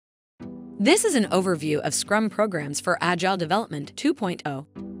This is an overview of Scrum Programs for Agile Development 2.0.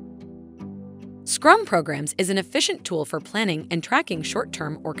 Scrum Programs is an efficient tool for planning and tracking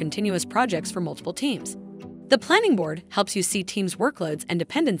short-term or continuous projects for multiple teams. The planning board helps you see teams' workloads and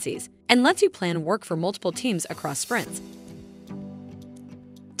dependencies and lets you plan work for multiple teams across sprints.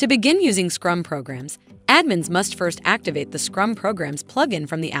 To begin using Scrum Programs, admins must first activate the Scrum Programs plugin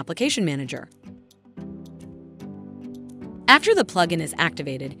from the application manager. After the plugin is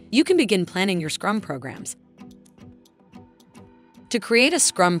activated, you can begin planning your Scrum programs. To create a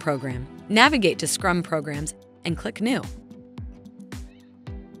Scrum program, navigate to Scrum Programs and click New.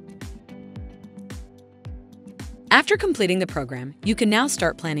 After completing the program, you can now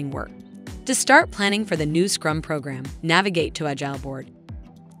start planning work. To start planning for the new Scrum program, navigate to Agile Board.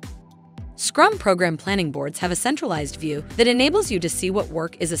 Scrum Program planning boards have a centralized view that enables you to see what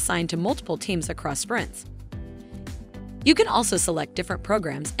work is assigned to multiple teams across sprints. You can also select different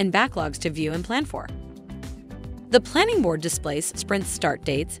programs and backlogs to view and plan for. The planning board displays sprint start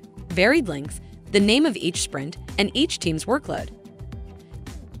dates, varied lengths, the name of each sprint, and each team's workload.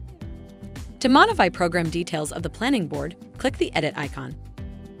 To modify program details of the planning board, click the Edit icon.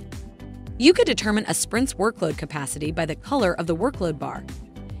 You could determine a sprint's workload capacity by the color of the workload bar.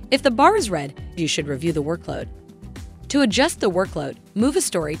 If the bar is red, you should review the workload. To adjust the workload, move a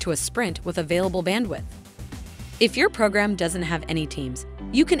story to a sprint with available bandwidth. If your program doesn't have any teams,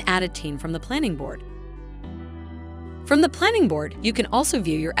 you can add a team from the planning board. From the planning board, you can also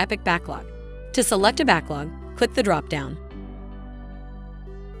view your epic backlog. To select a backlog, click the drop-down.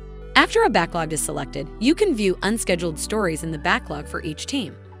 After a backlog is selected, you can view unscheduled stories in the backlog for each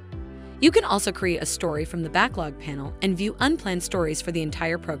team. You can also create a story from the backlog panel and view unplanned stories for the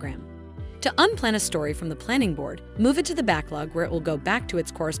entire program. To unplan a story from the planning board, move it to the backlog where it will go back to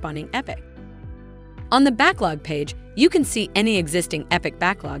its corresponding epic. On the backlog page, you can see any existing epic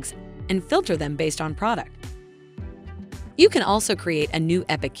backlogs and filter them based on product. You can also create a new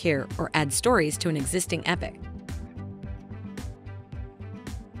epic here or add stories to an existing epic.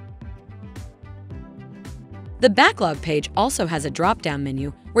 The backlog page also has a drop-down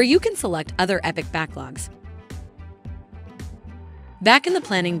menu where you can select other epic backlogs. Back in the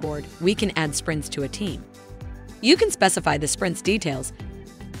planning board, we can add sprints to a team. You can specify the sprint's details,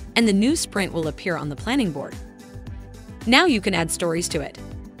 and the new sprint will appear on the planning board. Now you can add stories to it.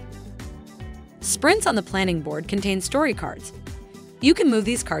 Sprints on the planning board contain story cards. You can move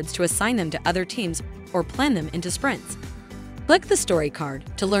these cards to assign them to other teams or plan them into sprints. Click the story card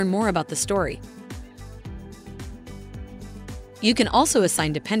to learn more about the story. You can also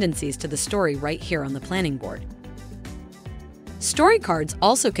assign dependencies to the story right here on the planning board. Story cards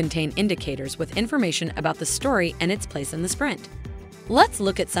also contain indicators with information about the story and its place in the sprint. Let's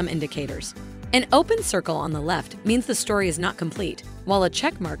look at some indicators. An open circle on the left means the story is not complete, while a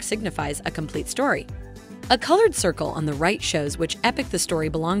check mark signifies a complete story. A colored circle on the right shows which epic the story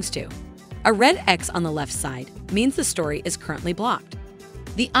belongs to. A red X on the left side means the story is currently blocked.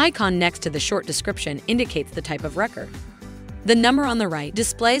 The icon next to the short description indicates the type of record. The number on the right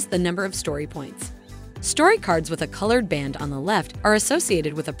displays the number of story points. Story cards with a colored band on the left are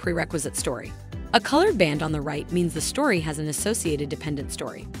associated with a prerequisite story. A colored band on the right means the story has an associated dependent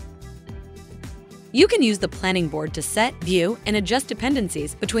story. You can use the planning board to set, view, and adjust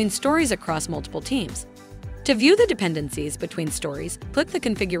dependencies between stories across multiple teams. To view the dependencies between stories, click the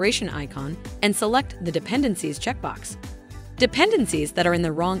configuration icon and select the Dependencies checkbox. Dependencies that are in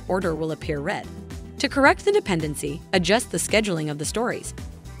the wrong order will appear red. To correct the dependency, adjust the scheduling of the stories.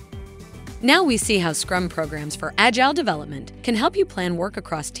 Now we see how Scrum Programs for Agile Development can help you plan work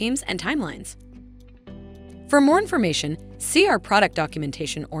across teams and timelines. For more information, see our product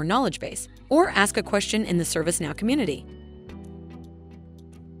documentation or knowledge base, or ask a question in the ServiceNow community.